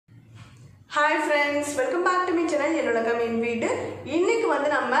Hi friends, welcome back to my channel enulagamenveedu. இன்னைக்கு வந்து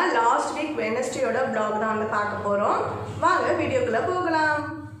நம்ம லாஸ்ட் வீக் வெட்னஸ்டே ஓட vlog தான் வந்து பார்க்க போறோம். வாங்க வீடியோக்குள்ள போகலாம்.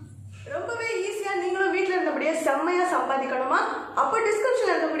 ரொம்பவே ஈஸியா நீங்களும் வீட்ல இருந்தபடியே செம்மையா சம்பாதிக்கணுமா? அப்ப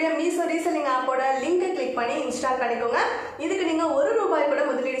டிஸ்கிரிப்ஷன்ல இருக்கக்கூடிய Meesho ரீசெல்லிங் ஆப்போட லிங்கை கிளிக் பண்ணி இன்ஸ்டால் பண்ணிக்கோங்க. இதுக்கு நீங்க ₹1 கூட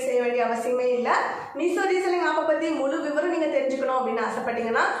முதலீடு செய்ய வேண்டிய அவசியமே இல்ல. Meesho ரீசெல்லிங் ஆப்பை பத்தி முழு விவரம் நீங்க தெரிஞ்சுக்கணும் அப்படினு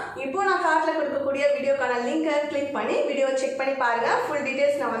ஆசைப்பட்டீங்கன்னா இப்போ நான் கார்ட்ல கொடுக்கக்கூடிய வீடியோக்கான லிங்கை கிளிக் பண்ணி வீடியோவை செக் பண்ணி பாருங்க. ஃபுல்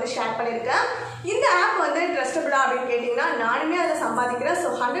டீடைல்ஸ் நான் வந்து ஷேர் பண்ணிருக்கேன். இந்த ஆப் வந்து ட்ரஸ்டபிளா அப்படின்னு கேட்டீங்கன்னா நானுமே அதை சம்பாதிக்கிறேன். ஸோ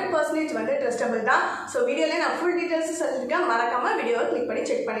 100% வந்து ட்ரஸ்டபிள் தான். ஸோ வீடியோல நான் ஃபுல் டீடைல்ஸ் சொல்லியிருக்கேன். மறக்காம வீடியோவை கிளிக் பண்ணி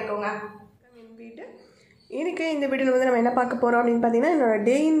செக் பண்ணிக்கோங்க. இன்னைக்கு இந்த வீடியோவில் வந்து நம்ம என்ன பார்க்க போகிறோம் அப்படின்னு பார்த்தீங்கன்னா என்னோட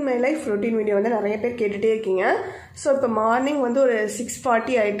டே in my life routine video வந்து நிறைய பேர் கேட்டுகிட்டே இருக்கீங்க. ஸோ இப்போ மார்னிங் வந்து ஒரு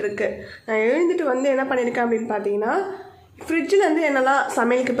 6:40 ஆகிட்டுருக்கு. நான் எழுந்துட்டு வந்து என்ன பண்ணியிருக்கேன் அப்படின்னு பார்த்தீங்கன்னா ஃப்ரிட்ஜில் வந்து என்னெல்லாம்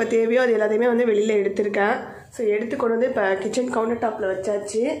சமையலுக்கு இப்போ தேவையோ அது எல்லாத்தையுமே வந்து வெளியில் எடுத்திருக்கேன். ஸோ எடுத்து கொண்டு வந்து இப்போ கிச்சன் கவுண்டர் டாப்பில்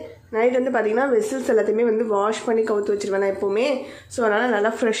வச்சாச்சு. நைட் வந்து பார்த்திங்கன்னா வெசில்ஸ் எல்லாத்தையுமே வந்து வாஷ் பண்ணி கவுத்து வச்சுருவேன் நான் எப்போவுமே. ஸோ அதனால்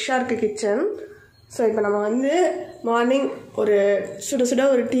நல்லா ஃப்ரெஷ்ஷாக இருக்குது கிச்சன். ஸோ இப்போ நம்ம வந்து மார்னிங் ஒரு சுட சுட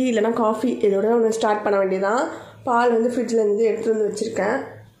ஒரு டீ இல்லைனா காஃபி இதோட ஒன்று ஸ்டார்ட் பண்ண வேண்டியதான். பால் வந்து ஃப்ரிட்ஜிலேருந்து எடுத்துகிட்டு வந்து வச்சுருக்கேன்.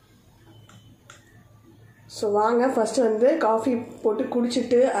 ஸோ வாங்க ஃபஸ்ட்டு வந்து காஃபி போட்டு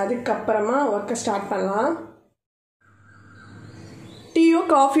குடிச்சிட்டு அதுக்கப்புறமா ஒர்க்கை ஸ்டார்ட் பண்ணலாம். டீயோ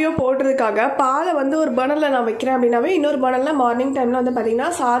காஃபியோ போடுறதுக்காக பாலை வந்து ஒரு பர்னரில் நான் வைக்கிறேன் அப்படின்னாவே இன்னொரு பர்னரில் மார்னிங் டைமில் வந்து பார்த்திங்கன்னா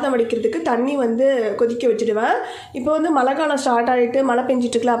சாதம் வடிக்கிறதுக்கு தண்ணி வந்து கொதிக்க வச்சுடுவேன். இப்போ வந்து மழை காலம் ஸ்டார்ட் ஆகிட்டு மழை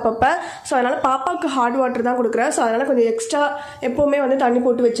பெஞ்சிட்டுருக்குல அப்பப்போ. ஸோ அதனால் பாப்பாவுக்கு ஹாட் வாட்டர் தான் கொடுக்குறேன். ஸோ அதனால் கொஞ்சம் எக்ஸ்ட்ரா எப்போவுமே வந்து தண்ணி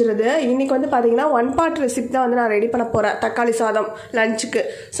போட்டு வச்சுருது. இன்றைக்கி வந்து பார்த்திங்கன்னா 1 பார்ட் ரெசிபி தான் வந்து நான் ரெடி பண்ண போகிறேன் தக்காளி சாதம் லஞ்சுக்கு.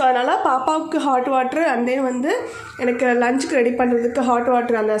 ஸோ அதனால் பாப்பாவுக்கு ஹாட் வாட்ரு அண்ட் தென் வந்து எனக்கு லஞ்சுக்கு ரெடி பண்ணுறதுக்கு ஹாட்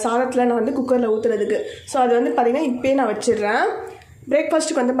வாட்டர் அந்த சாதத்தில் நான் வந்து குக்கரில் ஊற்றுறதுக்கு. ஸோ அது வந்து பார்த்திங்கன்னா இப்போயே நான் வச்சிடுறேன்.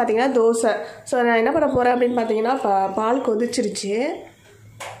 பிரேக்ஃபாஸ்ட்டுக்கு வந்து பார்த்திங்கன்னா தோசை. ஸோ நான் என்ன பண்ண போகிறேன் அப்படின்னு பார்த்தீங்கன்னா பால் கொதிச்சிருச்சு.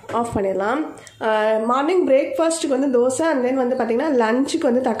 ஆஃப் பண்ணிடலாம். மார்னிங் பிரேக்ஃபாஸ்ட்டுக்கு வந்து தோசை அண்ட் தென் வந்து பார்த்திங்கன்னா லஞ்சுக்கு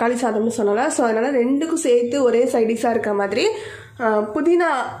வந்து தக்காளி சாதம்னு சொன்னல. ஸோ அதனால் ரெண்டுக்கும் சேர்த்து ஒரே சைடிஷாக இருக்கிற மாதிரி புதினா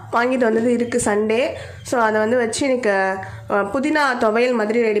வாங்கிட்டு வந்தது இருக்குது சண்டே. ஸோ அதை வந்து வச்சு எனக்கு புதினா துவையல்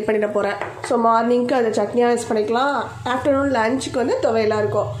மாதிரி ரெடி பண்ணிட போகிறேன். ஸோ மார்னிங்க்கு அதை சட்னியாக யூஸ் பண்ணிக்கலாம். ஆஃப்டர்நூன் லஞ்சுக்கு வந்து துவையலாக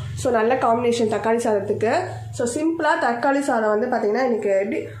இருக்கும். ஸோ நல்ல காம்பினேஷன் தக்காளி சாதத்துக்கு. ஸோ சிம்பிளாக தக்காளி சாதம் வந்து பார்த்திங்கன்னா எனக்கு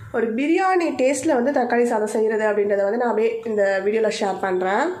எப்படி ஒரு பிரியாணி டேஸ்ட்டில் வந்து தக்காளி சாதம் செய்கிறது அப்படின்றத வந்து நான் அப்படியே இந்த வீடியோவில் ஷேர்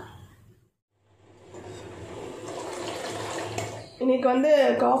பண்ணுறேன். இன்றைக்கி வந்து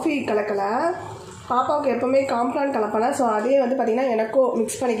காஃபி கலக்கலை. பாப்பாவுக்கு எப்போவுமே காம்ப்ளான் கலப்பேன். ஸோ அதே வந்து பார்த்திங்கன்னா எனக்கும்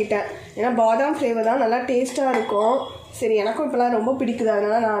மிக்ஸ் பண்ணிக்கிட்டேன். ஏன்னா பாதாம் ஃப்ளேவர் தான் நல்லா டேஸ்ட்டாக இருக்கும். சரி எனக்கும் இப்போலாம் ரொம்ப பிடிக்குது.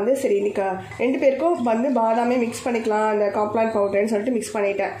 அதனால் நான் வந்து சரி இன்றைக்கி 2 பேருக்கும் வந்து பாதாமே மிக்ஸ் பண்ணிக்கலாம் அந்த காம்ப்ளான் பவுடர்னு சொல்லிட்டு மிக்ஸ்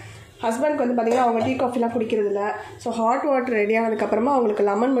பண்ணிட்டேன். ஹஸ்பண்ட்க்கு வந்து பார்த்திங்கன்னா அவங்க tea காஃபிலாம் குடிக்கிறதில்ல. So hot water ready ஆனதுக்கப்புறமா அவங்களுக்கு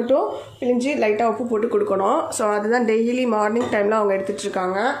லெமன் மட்டும் பிழிஞ்சு லைட்டாக உப்பு போட்டு கொடுக்கணும். ஸோ அதுதான் டெய்லி மார்னிங் டைமில் அவங்க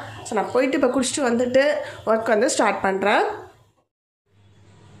எடுத்துகிட்ருக்காங்க. ஸோ நான் போயிட்டு இப்போ குடிச்சிட்டு வந்துட்டு ஒர்க் வந்து ஸ்டார்ட் பண்ணுறேன்.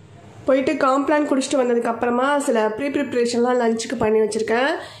 போயிட்டு காம்ப்ளான் குடிச்சிட்டு வந்ததுக்கப்புறமா சில ப்ரிப்ரேஷன்லாம் லஞ்சுக்கு பண்ணி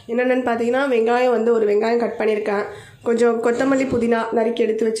வச்சுருக்கேன். என்னென்னு பார்த்தீங்கன்னா வெங்காயம் வந்து ஒரு வெங்காயம் கட் பண்ணியிருக்கேன். கொஞ்சம் கொத்தமல்லி புதினா நறுக்கி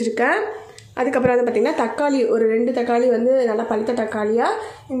எடுத்து வச்சுருக்கேன். அதுக்கப்புறம் வந்து பார்த்திங்கன்னா தக்காளி ஒரு 2 தக்காளி வந்து நல்லா பழுத்த தக்காளியாக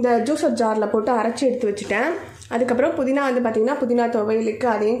இந்த ஜூஸர் ஜாரில் போட்டு அரைச்சி எடுத்து வச்சுட்டேன். அதுக்கப்புறம் புதினா வந்து பார்த்திங்கன்னா புதினா துவையலுக்கு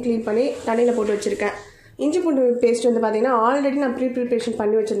அதையும் க்ளீன் பண்ணி தண்ணியில் போட்டு வச்சுருக்கேன். இஞ்சி பூண்டு பேஸ்ட் வந்து பார்த்திங்கன்னா ஆல்ரெடி நான் ப்ரிப்ரேஷன்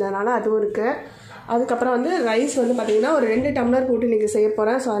பண்ணி வச்சுருந்ததுனால அதுவும் இருக்குது. அதுக்கப்புறம் வந்து ரைஸ் வந்து பார்த்திங்கன்னா ஒரு 2 டம்ளர் போட்டு இன்றைக்கி செய்ய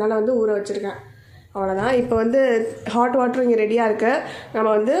போகிறேன். ஸோ அதனால் வந்து ஊற வச்சுருக்கேன். அவ்வளோதான். இப்போ வந்து ஹாட் வாட்டர் இங்கே ரெடியாக இருக்குது. நம்ம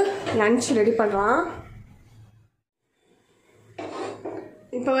வந்து லன்ச் ரெடி பண்ணுறோம்.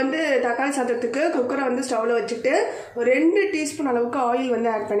 இப்போ வந்து தக்காளி சாதத்துக்கு குக்கரை வந்து ஸ்டவ்வில் வச்சுட்டு ஒரு 2 டீஸ்பூன் அளவுக்கு ஆயில்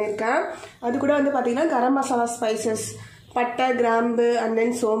வந்து ஆட் பண்ணியிருக்கேன். அது கூட வந்து பார்த்திங்கன்னா கரம் மசாலா ஸ்பைசஸ் பட்டை கிராம்பு அண்ட்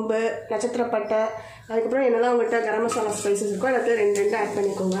தென் சோம்பு நட்சத்திர பட்டை அதுக்கப்புறம் என்னெல்லாம் உங்கள்கிட்ட கரம் மசாலா ஸ்பைசஸ் இருக்கோ எல்லாத்தையும் 2 ஆட்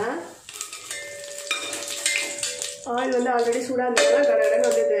பண்ணிக்கோங்க. ஆயில் வந்து ஆல்ரெடி சூடாக இருந்ததுனால கடகடன்னு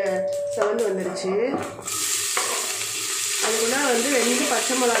வந்து இது செவந்து வந்துருச்சு. அதுக்குள்ள வந்து 2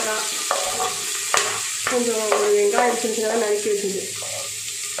 பச்சை மிளகா கொஞ்சம் ஒரு வெங்காயம் சின்ன சின்னதாக நறுக்கி வச்சுது.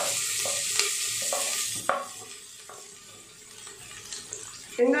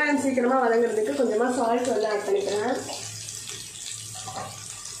 வெங்காயம் சீக்கிரமாக வதங்குறதுக்கு கொஞ்சமாக சால்ட் வந்து ஆட் பண்ணிக்கிறேன்.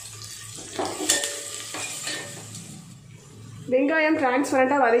 வெங்காயம்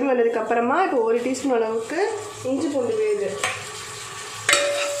டிரான்ஸ்பரண்ட்டாக வதங்கி வந்ததுக்கப்புறமா இப்போ 1 டீஸ்பூன் அளவுக்கு இஞ்சி பூண்டு விழுது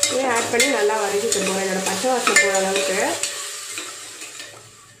ஆட் பண்ணி நல்லா வதக்கிட்டு போகிறேன். என்னோடய பச்சை வாசனை போகிற அளவுக்கு.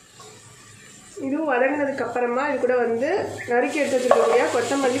 இதுவும் வதங்கினதுக்கப்புறமா இது கூட வந்து நறுக்கி எடுத்து வச்சுருக்கக்கூடிய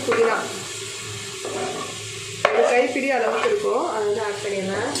கொத்தமல்லி புதினா ஒரு கைப்பிடி அளவுக்கு இருக்கும். அதை வந்து ஆட்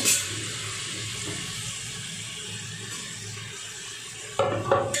பண்ணிடுறேன்.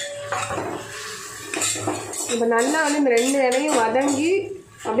 இப்போ நல்லா வந்து இந்த 2 இலையும் வதங்கி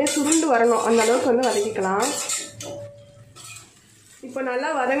அப்படியே சுருண்டு வரணும், அந்த அளவுக்கு வந்து வதக்கிக்கலாம். இப்போ நல்லா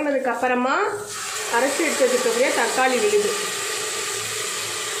வதங்கினதுக்கு அப்புறமா அரைச்சி எடுத்து வச்சுக்கக்கூடிய தக்காளி விழுது.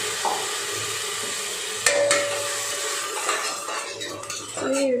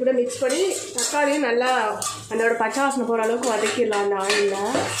 இது கூட மிக்ஸ் பண்ணி தக்காளியும் நல்லா அதோட பச்சை வாசனை போகிற அளவுக்கு வதக்கிடலாம் அந்த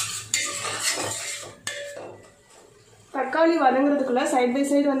ஆயிலில். தக்காளி வதங்குறதுக்குள்ளே சைட் பை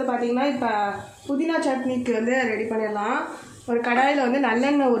சைடு வந்து பார்த்திங்கன்னா இப்போ புதினா சட்னிக்கு வந்து ரெடி பண்ணிடலாம். ஒரு கடாயில் வந்து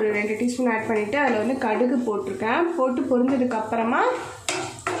நல்லெண்ணெய் ஒரு 2 டீஸ்பூன் ஆட் பண்ணிவிட்டு அதில் வந்து கடுகு போட்டிருக்கேன். போட்டு பொரிஞ்சதுக்கப்புறமா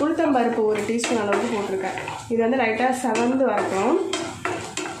உளுத்தம்பருப்பு 1 டீஸ்பூன் அளவுக்கு போட்டிருக்கேன். இது வந்து லைட்டாக செவந்து வரட்டும்.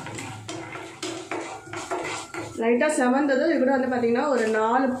 லைட்டாக செவந்ததும் இது கூட வந்து பார்த்திங்கன்னா ஒரு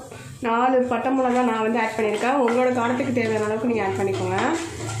 4 பட்டை மிளகா நான் வந்து ஆட் பண்ணியிருக்கேன். உங்களோட காரத்துக்கு தேவையான அளவுக்கு நீங்கள் ஆட் பண்ணிக்கோங்க.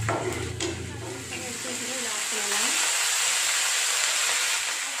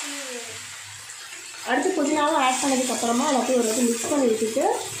 அடுத்து புதினாவும் ஆட் பண்ணதுக்கப்புறமா எல்லாத்தையும் ஒரு அளவுக்கு மிக்ஸ் பண்ணி விட்டுட்டு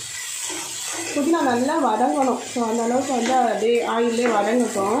புதினா நல்லா வதங்கணும். ஸோ அந்த அளவுக்கு வந்து அப்படியே ஆயிலே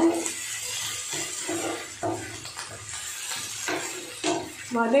வதங்கட்டும்.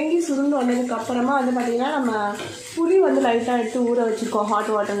 வதங்கி சுருண்டு வந்ததுக்கப்புறமா வந்து பார்த்திங்கன்னா நம்ம புளி வந்து லைட்டாக எடுத்து ஊற வச்சுருக்கோம்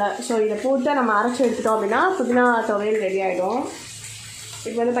ஹாட் வாட்டரில். ஸோ இதை போட்டு நம்ம அரைச்சி எடுத்துட்டோம் அப்படின்னா புதினா துவையல் ரெடி ஆகிடும்.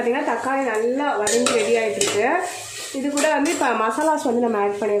 இப்போ வந்து பார்த்திங்கன்னா தக்காளி நல்லா வதங்கி ரெடி ஆகிட்டுருக்கு. இது கூட வந்து இப்போ மசாலாஸ் வந்து நம்ம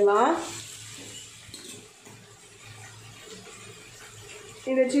ஆட் பண்ணிடலாம்.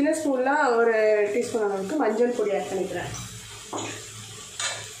 இந்த சின்ன ஸ்பூனில் ஒரு டீஸ்பூன் அளவுக்கு மஞ்சள் பொடி ஆட் பண்ணிக்கிறேன்.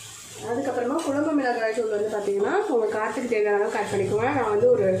 அதுக்கப்புறமா குழம்பு மிளகாய் தூள் வந்து பார்த்திங்கன்னா உங்கள் காரத்துக்கு தேவையான அளவுக்கு ஆட் பண்ணிக்கோங்க. நான் வந்து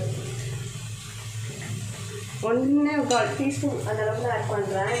ஒரு 1.25 டீஸ்பூன் அந்த அளவுக்கு தான் ஆட்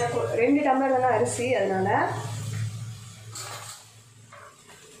பண்ணுறேன். எனக்கு 2 டம்ளர் தான் அரிசி, அதனால்.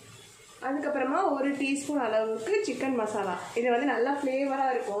 அதுக்கப்புறமா 1 டீஸ்பூன் அளவுக்கு சிக்கன் மசாலா. இது வந்து நல்லா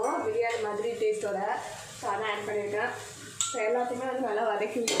ஃப்ளேவராக இருக்கும், பிரியாணி மாதிரி டேஸ்ட்டோட. ஸோ அதை ஆட் பண்ணியிருக்கேன். ஸோ எல்லாத்தையுமே வந்து நல்லா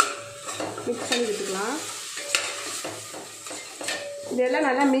வதக்கி மிக்ஸ் பண்ணி விட்டுக்கலாம். இதெல்லாம்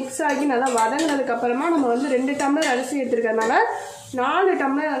நல்லா மிக்ஸ் ஆகி நல்லா வதங்கினதுக்கப்புறமா நம்ம வந்து 2 டம்ளர் அரிசி எடுத்துருக்கறதுனால 4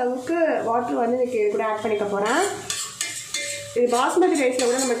 டம்ளர் அளவுக்கு வாட்டர் வந்து இதுக்கு கூட ஆட் பண்ணிக்க போகிறேன். இது பாஸ்மதி ரைஸில்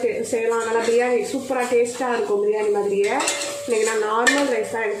கூட நம்ம செய்யலாம். நல்லா பிரியாணி சூப்பராக டேஸ்ட்டாக இருக்கும், பிரியாணி மாதிரியே. இன்றைக்கி நான் நார்மல்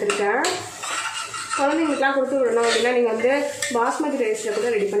ரைஸ் தான் எடுத்துருக்கேன். குழந்தைங்களுக்குலாம் கொடுத்து விடணும் அப்படின்னா நீங்கள் வந்து பாஸ்மதி ரைஸில்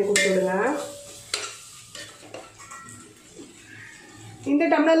கூட ரெடி பண்ணி கொடுத்து விடுங்க. இந்த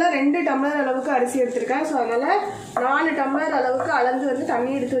டம்ளரில் 2 டம்ளர் அளவுக்கு அரிசி எடுத்திருக்கேன். ஸோ அதனால் 4 டம்ளர் அளவுக்கு அளந்து வந்து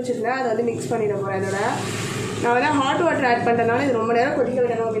தண்ணி எடுத்து வச்சுருந்தேன். அதை வந்து மிக்ஸ் பண்ணிட போகிறேன். இதோட நான் வந்து ஹாட் வாட்டர் ஆட் பண்ணுறதுனால இது ரொம்ப நேரம் கொதிக்க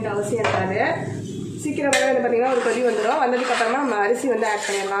விடணும் அப்படின்ற அவசியம் இருக்காது. சீக்கிரமாக வந்து பார்த்திங்கன்னா ஒரு கொதி வந்துடும். வந்ததுக்கப்புறமா நம்ம அரிசி வந்து ஆட்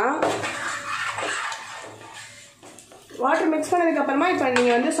பண்ணிடலாம். வாட்டர் மிக்ஸ் பண்ணதுக்கப்புறமா இப்போ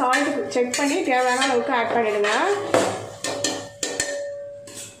நீங்கள் வந்து சால்ட் செக் பண்ணி தேவையான அளவுக்கு ஆட் பண்ணிவிடுங்க.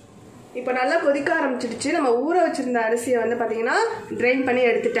 இப்போ நல்லா கொதிக்க ஆரம்பிச்சிடுச்சு. நம்ம ஊற வச்சுருந்த அரிசியை வந்து பார்த்திங்கன்னா ட்ரைன் பண்ணி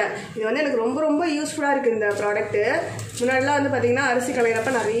எடுத்துட்டேன். இது வந்து எனக்கு ரொம்ப ரொம்ப யூஸ்ஃபுல்லாக இருக்குது இந்த ப்ராடக்ட்டு. முன்னாடிலாம் வந்து பார்த்திங்கன்னா அரிசி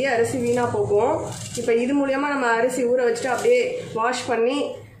களையிறப்ப நிறைய அரிசி வீணாக போகும். இப்போ இது மூலியமாக நம்ம அரிசி ஊற வச்சுட்டு அப்படியே வாஷ் பண்ணி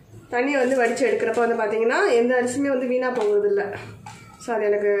தண்ணியை வந்து வடித்து எடுக்கிறப்ப வந்து பார்த்திங்கன்னா எந்த அரிசியுமே வந்து வீணாக போகிறதில்ல. ஸோ அது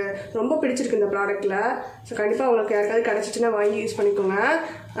எனக்கு ரொம்ப பிடிச்சிருக்கு இந்த ப்ராடக்ட்டில். ஸோ கண்டிப்பாக உங்களுக்கு யாருக்காவது கிடச்சிச்சின்னா வாங்கி யூஸ் பண்ணிக்கோங்க.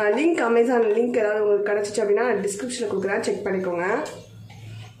 லிங்க் அமேசான் லிங்க் ஏதாவது உங்களுக்கு கிடச்சிச்சு அப்படின்னா டிஸ்கிரிப்ஷனில் கொடுக்குறேன், செக் பண்ணிக்கோங்க.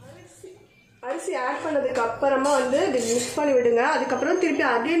 அரிசி ஆட் பண்ணதுக்கு அப்புறமா வந்து மிக்ஸ் பண்ணி விடுங்க. அதுக்கப்புறம் திருப்பி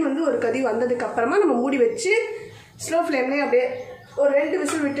அகைன் வந்து ஒரு கதி வந்ததுக்கு அப்புறமா நம்ம மூடி வச்சு ஸ்லோ ஃப்ளேம்லேயே அப்படியே ஒரு 2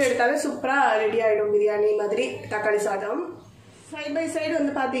 விசில் விட்டு எடுத்தாலே சூப்பராக ரெடி ஆகிடும் பிரியாணி மாதிரி தக்காளி சாதம். சைட் பை சைடு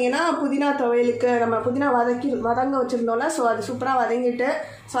வந்து பார்த்தீங்கன்னா புதினா துவையலுக்கு நம்ம புதினா வதங்க வச்சுருந்தோம்ல. ஸோ அது சூப்பராக வதங்கிட்டு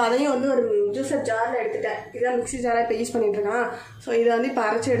ஸோ அதையும் வந்து ஒரு ஜூஸர் ஜாரில் எடுத்துட்டேன். இதுதான் மிக்ஸி ஜாராக இப்போ யூஸ் பண்ணிட்டுருக்கேன். ஸோ இதை வந்து இப்போ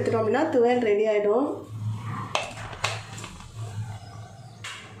அரைச்சி எடுத்துட்டோம் அப்படின்னா துவையல் ரெடி ஆகிடும்.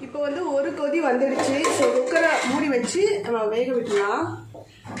 இப்போ வந்து ஒரு கொதி வந்துடுச்சு. ஸோ குக்கரை மூடி வச்சு நம்ம வேக விட்டுலாம்.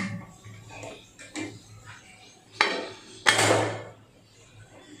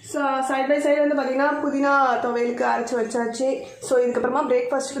 ஸோ சைட் பை சைடு வந்து பார்த்திங்கன்னா புதினா துவையலுக்கு அரைச்சி வச்சாச்சு. ஸோ இதுக்கப்புறமா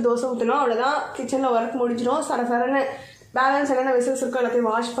பிரேக்ஃபாஸ்ட்டுக்கு தோசை ஊற்றணும். அவ்வளோதான், கிச்சனில் ஒர்க் முடிஞ்சிடும். சரன்னு பேலன்ஸ் என்னென்ன விசில்ஸ் இருக்கோ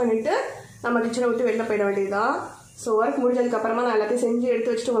எல்லாத்தையும் வாஷ் பண்ணிவிட்டு நம்ம கிச்சனை விட்டு வெளில போயிட வேண்டியதுதான். ஸோ ஒர்க் முடிஞ்சதுக்கப்புறமா நான் எல்லாத்தையும் செஞ்சு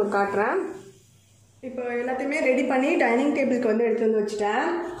எடுத்து வச்சுட்டு உங்களுக்கு காட்டுறேன். இப்போ எல்லாத்தையுமே ரெடி பண்ணி டைனிங் டேபிளுக்கு வந்து எடுத்து வந்து வச்சுட்டேன்.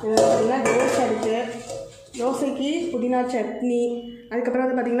 பார்த்திங்கன்னா தோசை இருக்குது, தோசைக்கு புதினா சட்னி, அதுக்கப்புறம்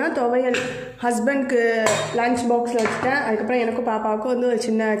வந்து பார்த்திங்கன்னா துவையல் ஹஸ்பண்ட்க்கு லஞ்ச் பாக்ஸில் வச்சுட்டேன். அதுக்கப்புறம் எனக்கும் பாப்பாவுக்கும் வந்து ஒரு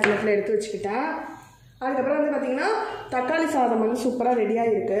சின்ன கிணத்துல எடுத்து வச்சுக்கிட்டேன். அதுக்கப்புறம் வந்து பார்த்திங்கன்னா தக்காளி சாதம் வந்து சூப்பராக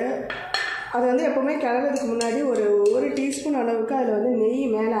ரெடியாக இருக்குது. அது வந்து எப்போவுமே கிளறதுக்கு முன்னாடி ஒரு டீஸ்பூன் அளவுக்கு அதில் வந்து நெய்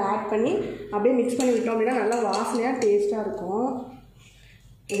மேலே ஆட் பண்ணி அப்படியே மிக்ஸ் பண்ணி விட்டோம் அப்படின்னா நல்லா வாசனையாக டேஸ்ட்டாக இருக்கும்.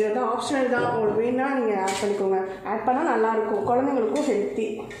 இது வந்து ஆப்ஷனல் தான், உங்களுக்கு வேணுன்னா நீங்கள் ஆட் பண்ணிக்கோங்க. ஆட் பண்ணால் நல்லாயிருக்கும், குழந்தைங்களுக்கும் ஹெல்த்தி.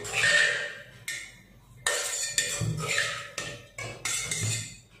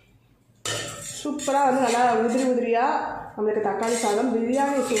 சூப்பராக வந்து நல்லா உதிரியாக நம்மளுக்கு தக்காளி சாதம்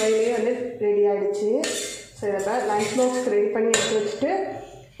பிரியாணி சுவையிலே வந்து ரெடி ஆகிடுச்சு. ஸோ இதை லஞ்ச் பாக்ஸ் ரெடி பண்ணி எடுத்து வச்சுட்டு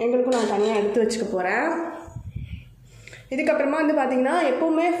எங்களுக்கும் நான் தனியாக எடுத்து வச்சுக்க போகிறேன். இதுக்கப்புறமா வந்து பார்த்திங்கன்னா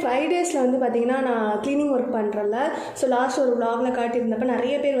எப்போவுமே ஃப்ரைடேஸில் வந்து பார்த்திங்கன்னா நான் க்ளீனிங் ஒர்க் பண்ணுறேன்ல. ஸோ லாஸ்ட் ஒரு vlogல காட்டியிருந்தப்போ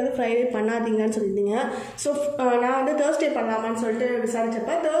நிறைய பேர் வந்து ஃப்ரைடே பண்ணாதீங்கன்னு சொல்லியிருந்தீங்க. ஸோ நான் வந்து தேர்ஸ்டே பண்ணலாமான்னு சொல்லிட்டு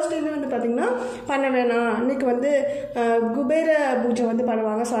விசாரித்தப்போ தேர்ஸ்டேமே வந்து பார்த்திங்கன்னா பண்ண வேணாம், அன்றைக்கி வந்து குபேர பூஜை வந்து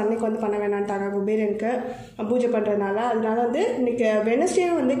பண்ணுவாங்க. ஸோ அன்றைக்கி வந்து பண்ண வேணான்ட்டாங்க குபேரனுக்கு பூஜை பண்ணுறதுனால. அதனால வந்து இன்றைக்கி வெனஸ்டே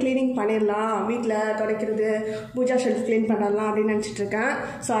வந்து க்ளீனிங் பண்ணிடலாம், வீட்டில் துடைக்கிறது பூஜா ஷெல்ஃப் க்ளீன் பண்ணலாம் அப்படின்னு நினச்சிட்ருக்கேன்.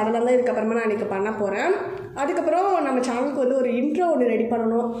 ஸோ அதெல்லாம் தான் இதுக்கப்புறமா நான் இன்றைக்கி பண்ண போகிறேன். அதுக்கப்புறம் நம்ம சேனலுக்கு வந்து ஒரு இன்ட்ரோ ஒன்று ரெடி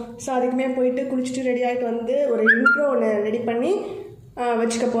பண்ணணும். ஸோ அதுக்குமே போயிட்டு குளிச்சுட்டு ரெடி ஆகிட்டு வந்து ஒரு இன்ட்ரோ ஒன்று ரெடி பண்ணி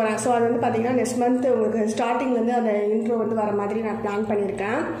வச்சுக்க போகிறேன். ஸோ அது வந்து பார்த்திங்கன்னா நெக்ஸ்ட் மந்த் உங்களுக்கு ஸ்டார்டிங்லேருந்து அந்த இன்ட்ரோ வந்து வர மாதிரி நான் பிளான்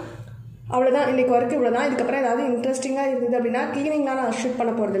பண்ணியிருக்கேன். அவ்வளோதான், இன்றைக்கி ஒர்க்கு இவ்வளோ தான். இதுக்கப்புறம் ஏதாவது இன்ட்ரெஸ்டிங்காக இருந்தது அப்படின்னா க்ளீனிங்லாம் நான் ஷூட்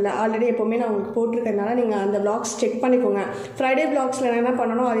பண்ண போகிறதில்ல. ஆல்ரெடி எப்போவுமே நான் உங்களுக்கு போட்டிருக்கறதுனால நீங்கள் அந்த vlogs செக் பண்ணிக்கோங்க. ஃப்ரைடே vlogsல என்ன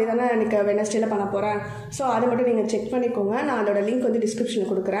பண்ணணும் அதே தானே எனக்கு வெனஸ்டேயில் பண்ண போகிறேன். ஸோ அதை மட்டும் நீங்கள் செக் பண்ணிக்கோங்க. நான் அதோட லிங்க் வந்து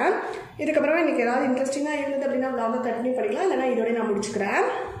டிஸ்கிரிப்ஷனில் கொடுக்குறேன். இதுக்கப்புறமா இன்றைக்கி ஏதாவது இன்ட்ரெஸ்டிங்காக இருந்தது அப்படின்னா vlog கண்டினியூ பண்ணிக்கலாம், இல்லைனா இதோட நான் முடிச்சுக்கிறேன்.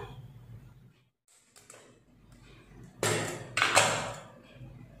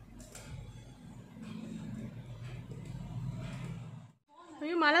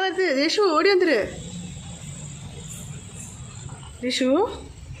 ஐயோ மழை வருது, ரேஷு ஓடி வந்துரு. ரேஷு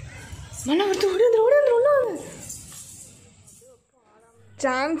மழை வருது, ஓடி வந்துரு ஓடி வந்துரு ஒன்று வந்து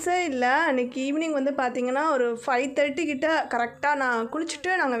சான்ஸே இல்லை. அன்றைக்கி ஈவினிங் வந்து பார்த்திங்கன்னா ஒரு 5:30 கிட்ட கரெக்டாக நான்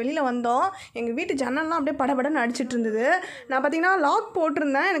குளிச்சுட்டு நாங்கள் வெளியில் வந்தோம். எங்கள் வீட்டு ஜன்னல்லாம் அப்படியே படபடன்னு அடிச்சிட்டு இருந்தது. நான் பார்த்திங்கன்னா லாக்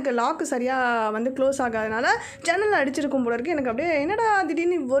போட்டிருந்தேன், எனக்கு லாக்கு சரியாக வந்து க்ளோஸ் ஆகாதனால ஜன்னல் அடிச்சிருக்கும் போல இருக்குது. எனக்கு அப்படியே என்னடா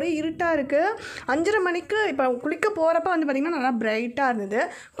திடீர்னு ஒரே இருட்டாக இருக்குது. 5:30 மணிக்கு இப்போ குளிக்க போகிறப்ப வந்து பார்த்திங்கன்னா நல்லா பிரைட்டாக இருந்தது.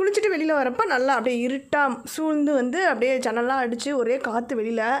 குளிச்சுட்டு வெளியில் வரப்போ நல்லா அப்படியே இருட்டாக சூழ்ந்து வந்து அப்படியே ஜன்னல்லாம் அடித்து ஒரே காற்று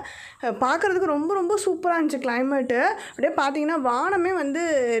வெளியில் பார்க்குறதுக்கு ரொம்ப ரொம்ப சூப்பராக இருந்துச்சு கிளைமேட்டு. அப்படியே பார்த்திங்கன்னா வானமே வந்து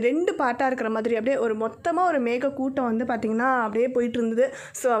 2 பார்ட்டாக இருக்கிற மாதிரி அப்படியே ஒரு மொத்தமாக ஒரு மேக கூட்டம் வந்து பார்த்திங்கன்னா அப்படியே போயிட்டு இருந்தது.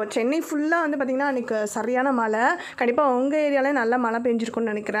 ஸோ சென்னை ஃபுல்லாக வந்து பார்த்திங்கன்னா அன்றைக்கி சரியான மழை. கண்டிப்பாக உங்கள் ஏரியாவில் நல்லா மழை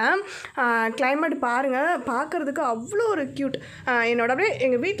பெஞ்சிருக்குன்னு நினைக்கிறேன். கிளைமேட் பாருங்கள், பார்க்குறதுக்கு அவ்வளோ ஒரு க்யூட். என்னோட அப்படியே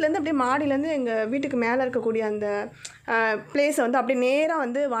எங்கள் வீட்டிலேருந்து அப்படியே மாடியிலேருந்து எங்கள் வீட்டுக்கு மேலே இருக்கக்கூடிய அந்த பிளேஸை வந்து அப்படியே நேராக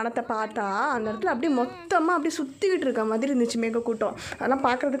வந்து வானத்தை பார்த்தா அந்த இடத்துல அப்படியே மொத்தமாக அப்படியே சுற்றிக்கிட்டு இருக்க மாதிரி இருந்துச்சு மேகக்கூட்டம். அதெல்லாம்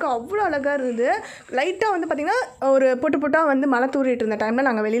பார்க்குறதுக்கு அவ்வளோ அழகாக இருந்தது. லைட்டாக வந்து பார்த்திங்கன்னா ஒரு பொட்டாக வந்து மழை தூரிட்டு இருந்த டைமில்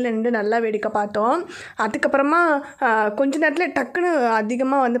நாங்கள் வெளியில் நின்று நல்லா வேடிக்கை பார்த்தோம். அதுக்கப்புறமா கொஞ்ச நேரத்தில் டக்குன்னு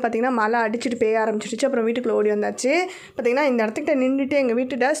அதிகமாக வந்து பார்த்திங்கன்னா மழை அடிச்சுட்டு பெய்ய ஆரம்பிச்சிடுச்சு. அப்புறம் வீட்டுக்குள்ளே ஓடி வந்தாச்சு. பார்த்திங்கன்னா இந்த இடத்துக்கிட்ட நின்றுட்டு எங்கள்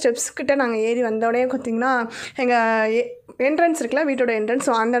வீட்டுக்கிட்ட ஸ்டெப்ஸ்கிட்ட நாங்கள் ஏறி வந்தோடனே பார்த்திங்கன்னா எங்கள் என்ட்ரன்ஸ் இருக்குல்ல, வீட்டோட என்ட்ரன்ஸ்,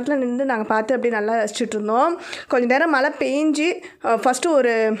 ஸோ அந்த இடத்துல நின்று நாங்கள் பார்த்து அப்படியே நல்லா ரசிச்சுட்டு இருந்தோம். கொஞ்சம் நேரம் மழை பெஞ்சு ஃபஸ்ட்டு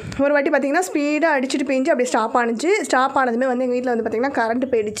ஒரு வாட்டி பார்த்திங்கன்னா ஸ்பீடாக அடிச்சுட்டு பெஞ்சு அப்படியே ஸ்டாப் ஆனிச்சு. ஸ்டாப் ஆனதுமே வந்து எங்கள் வீட்டில் வந்து பார்த்திங்கன்னா கரண்ட்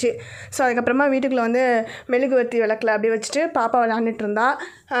போயிடுச்சு. ஸோ அதுக்கப்புறமா வீட்டுக்குள்ளே வந்து மெழுகுவர்த்தி விளக்கில் அப்படியே வச்சுட்டு பாப்பா விளையாண்டுட்டு இருந்தா.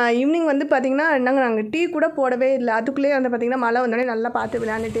 ஈவினிங் வந்து பார்த்திங்கன்னா நாங்கள் டீ கூட போடவே இல்லை. அதுக்குள்ளேயே வந்து பார்த்திங்கன்னா மழை வந்தோடனே நல்லா பார்த்து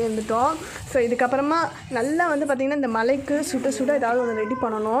விளையாண்டுட்டே இருந்துட்டோம். ஸோ இதுக்கப்புறமா நல்லா வந்து பார்த்திங்கன்னா இந்த மலைக்கு சுட ஏதாவது ஒன்று ரெடி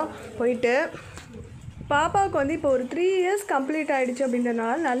பண்ணணும். போயிட்டு பாப்பாவுக்கு வந்து இப்போ ஒரு 3 இயர்ஸ் கம்ப்ளீட் ஆகிடுச்சு.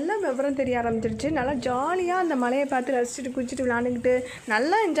 அப்படின்றதுனால நல்லா விவரம் தெரிய ஆரம்பிச்சிருச்சு. நல்லா ஜாலியாக அந்த மலையை பார்த்து ரசிச்சுட்டு குளிச்சுட்டு விளையாண்டுக்கிட்டு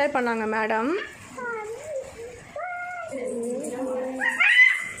நல்லா என்ஜாய் பண்ணாங்க மேடம்.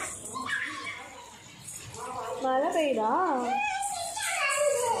 மழை பெய்யுதா?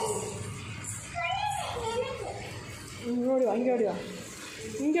 இங்கே ஓடிவா, இங்கே ஓடிவா,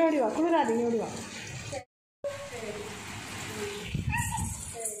 இங்கே ஓடிவா, குளிராது, இங்கே ஓடிவா.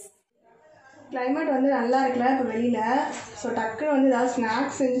 கிளைமேட் வந்து நல்லா இருக்குல்ல இப்போ வெளியில். ஸோ டக்குன்னு வந்து ஏதாவது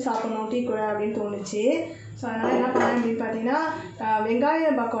ஸ்நாக்ஸ் செஞ்சு சாப்பிட்ணும் டீ கூட அப்படின்னு தோணுச்சு. ஸோ அதனால் என்ன பண்ணேன் அப்படின்னு பார்த்தீங்கன்னா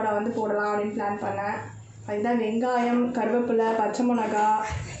வெங்காய பக்கோடா வந்து போடலாம் அப்படின்னு பிளான் பண்ணேன். அதுதான் வெங்காயம், கருவேப்பிலை, பச்சை மிளகா,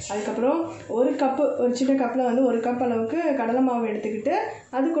 அதுக்கப்புறம் ஒரு கப்பு, ஒரு சின்ன கப்பில் வந்து 1 கப் அளவுக்கு கடலை மாவு எடுத்துக்கிட்டு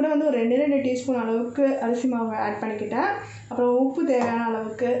அது கூட வந்து ஒரு 2 டீஸ்பூன் அளவுக்கு அரிசி மாவு ஆட் பண்ணிக்கிட்டேன். அப்புறம் உப்பு தேவையான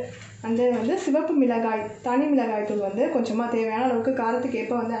அளவுக்கு, அந்த வந்து சிவப்பு மிளகாய், தனி மிளகாய் தூள் வந்து கொஞ்சமாக தேவையான அளவுக்கு காரத்துக்கு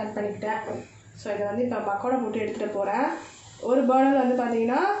ஏற்ப வந்து ஆட் பண்ணிக்கிட்டேன். ஸோ இதை வந்து இப்போ பக்கோடா போட்டு எடுத்துகிட்டு போகிறேன். ஒரு பர்னர் வந்து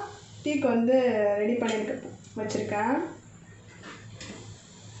பார்த்திங்கன்னா டீக்கு வந்து ரெடி வச்சுருக்கேன்.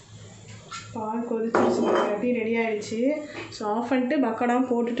 பால் கொதிச்சு டீ ரெடி ஆகிடுச்சு. ஸோ ஆஃப் பண்ணிட்டு பக்கோடாவும்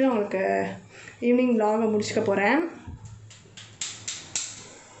போட்டுட்டு அவங்களுக்கு ஈவினிங் vlog முடிச்சுக்க போகிறேன்.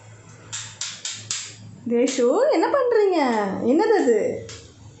 தேஷு என்ன பண்ணுறீங்க? என்னது அது?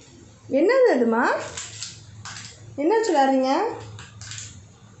 என்னது அதுமா? என்ன சொல்லாதீங்க.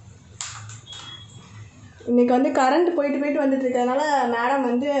 இன்றைக்கி வந்து கரண்ட் போயிட்டு வந்துட்டு இருக்கிறதுனால மேடம்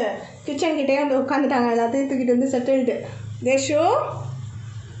வந்து கிச்சன்கிட்டே வந்து உட்காந்துட்டாங்க. எல்லாத்தையும் தூக்கிட்டு வந்து செட்டில்டு. தேஷு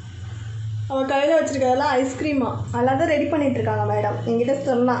அவள் கையில் வச்சுருக்கிறதெல்லாம் ஐஸ்கிரீமா அதெல்லாம் தான் ரெடி பண்ணிகிட்ருக்காங்க மேடம். என்கிட்ட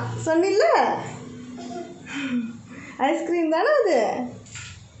சொன்னில்ல ஐஸ்கிரீம் தானே அது.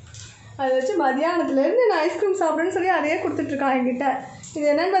 அதை வச்சு மதியானத்துலேருந்து நான் ஐஸ்கிரீம் சாப்பிட்றேன்னு சொல்லி அதையே கொடுத்துட்ருக்கான் என்கிட்ட. இது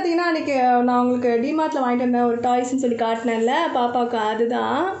என்னென்னு பார்த்தீங்கன்னா அன்றைக்கி நான் உங்களுக்கு டிமார்ட்டில் வாங்கிட்டு வந்தேன் ஒரு டாய்ஸ்ன்னு சொல்லி காட்டினேன்ல பாப்பாவுக்கு.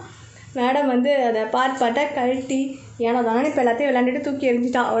 அதுதான் மேடம் வந்து அதை பார்ட்டாக கழட்டி ஏன்னா தானே இப்போ எல்லாத்தையும் விளையாண்டுட்டு தூக்கி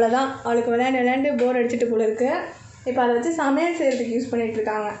எரிஞ்சிட்டான். அவ்வளோதான், அவளுக்கு விளையாண்டு போர் அடிச்சுட்டு போல இருக்குது. இப்போ அதை வச்சு சமையல் செய்கிறதுக்கு யூஸ்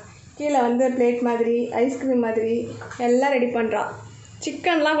பண்ணிகிட்ருக்காங்க. கீழே வந்து பிளேட் மாதிரி ஐஸ்கிரீம் மாதிரி எல்லாம் ரெடி பண்ணுறான்.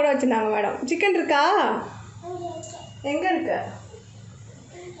 சிக்கன்லாம் கூட வச்சுருந்தாங்க மேடம். சிக்கன் இருக்கா? எங்கே இருக்கு?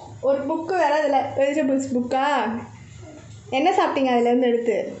 ஒரு புக்கு வேறு அதில் வெஜிடபிள்ஸ் புக்கா? என்ன சாப்பிட்டீங்க அதுலேருந்து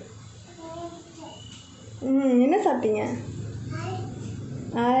எடுத்து? என்ன சாப்பிட்டீங்க?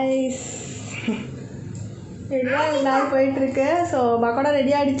 ஐஸ். ரெடியாக எல்லாரும் போயிட்டுருக்கு. ஸோ பக்கோடா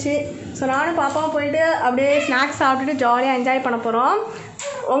ரெடி ஆகிடுச்சு. ஸோ நானும் பாப்பாவும் போயிட்டு அப்படியே ஸ்நாக்ஸ் சாப்பிட்டுட்டு ஜாலியாக என்ஜாய் பண்ண போகிறோம்.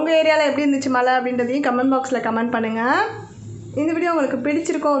 உங்கள் ஏரியாவில் எப்படி இருந்துச்சு மழை அப்படின்றதையும் கமெண்ட் பாக்ஸில் கமெண்ட் பண்ணுங்கள். இந்த வீடியோ உங்களுக்கு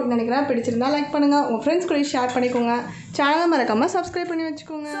பிடிச்சிருக்கோம் அப்படின்னு நினைக்கிறேன். பிடிச்சிருந்தா லைக் பண்ணுங்கள், உங்கள் ஃப்ரெண்ட்ஸ் கூட ஷேர் பண்ணிக்கோங்க, சேனலை மறக்காமல் சப்ஸ்கிரைப் பண்ணி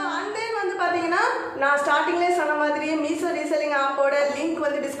வச்சுக்கோங்க. ஸோ அண்ட் வந்து பார்த்தீங்கன்னா நான் ஸ்டார்டிங்லேயே சொன்ன மாதிரியே மீஷோ ரீசெல்லிங் ஆப்போட லிங்க்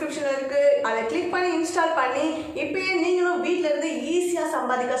வந்து டிஸ்கிரிப்ஷனில் இருக்குது. அதை கிளிக் பண்ணி இன்ஸ்டால் பண்ணி இப்போயே நீங்களும் வீட்டிலேருந்து ஈஸியாக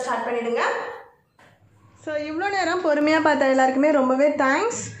சம்பாதிக்க ஸ்டார்ட் பண்ணிவிடுங்க. ஸோ இவ்வளோ நேரம் பொறுமையாக பார்த்த எல்லாருக்குமே ரொம்பவே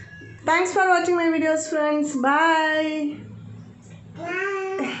தேங்க்ஸ் ஃபார் வாட்சிங் my videos friends. Bye,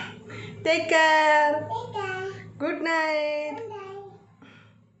 take care, good night.